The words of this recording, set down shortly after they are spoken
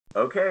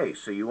Okay,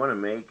 so you want to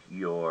make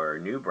your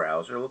new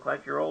browser look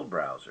like your old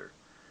browser.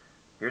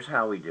 Here's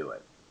how we do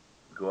it.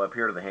 Go up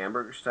here to the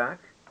hamburger stack,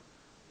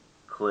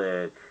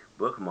 click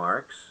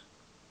Bookmarks,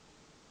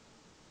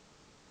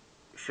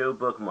 Show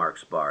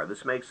Bookmarks bar.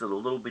 This makes it a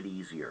little bit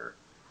easier.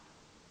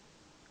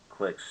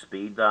 Click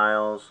Speed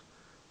Dials,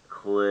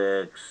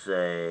 click,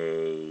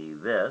 say,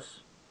 this.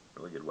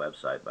 Really good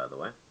website, by the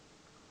way.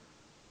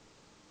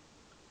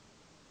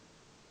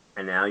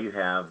 And now you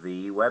have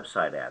the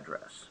website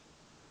address.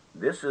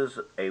 This is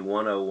a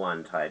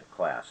 101 type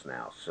class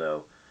now,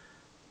 so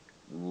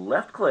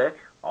left click,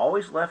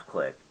 always left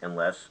click,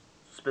 unless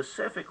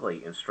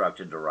specifically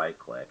instructed to right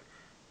click,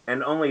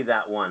 and only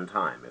that one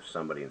time if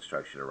somebody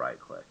instructs you to right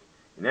click.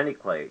 In any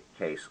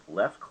case,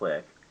 left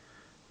click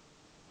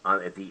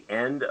at the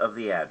end of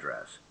the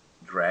address.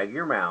 Drag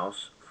your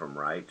mouse from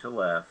right to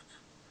left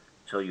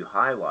till you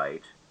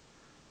highlight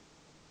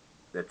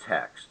the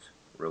text.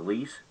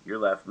 Release your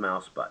left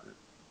mouse button.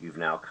 You've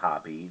now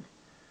copied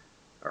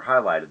or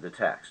highlighted the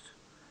text.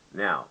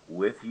 Now,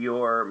 with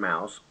your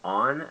mouse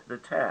on the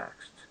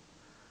text,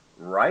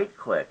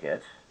 right-click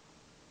it,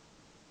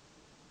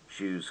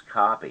 choose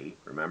Copy.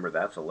 Remember,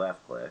 that's a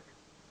left click.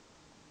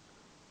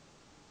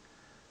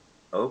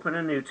 Open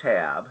a new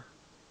tab,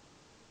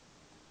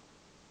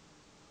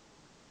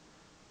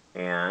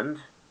 and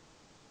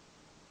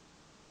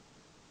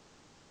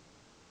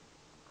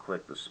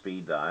click the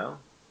speed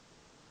dial.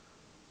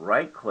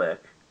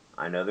 Right-click.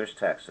 I know there's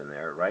text in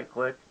there.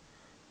 Right-click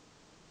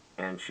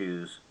and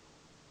choose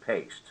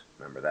Paste.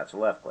 Remember, that's a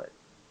left click.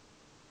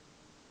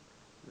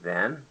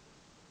 Then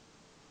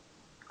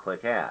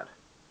click Add,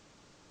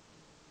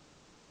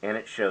 and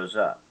it shows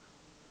up.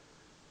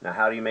 Now,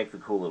 how do you make the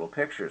cool little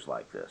pictures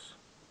like this?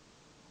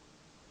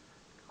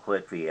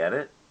 Click the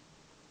Edit.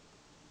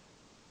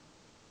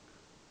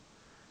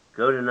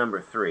 Go to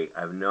number 3. I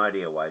have no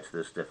idea why it's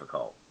this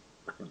difficult.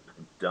 I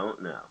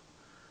don't know.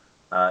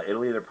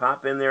 It'll either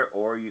pop in there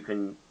or you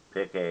can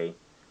pick a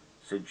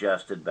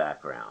suggested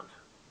background.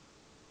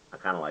 I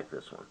kind of like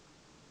this one.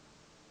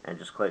 And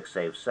just click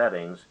Save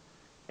Settings,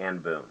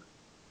 and boom.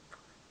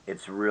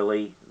 It's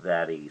really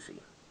that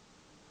easy.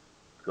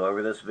 Go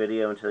over this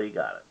video until you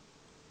got it.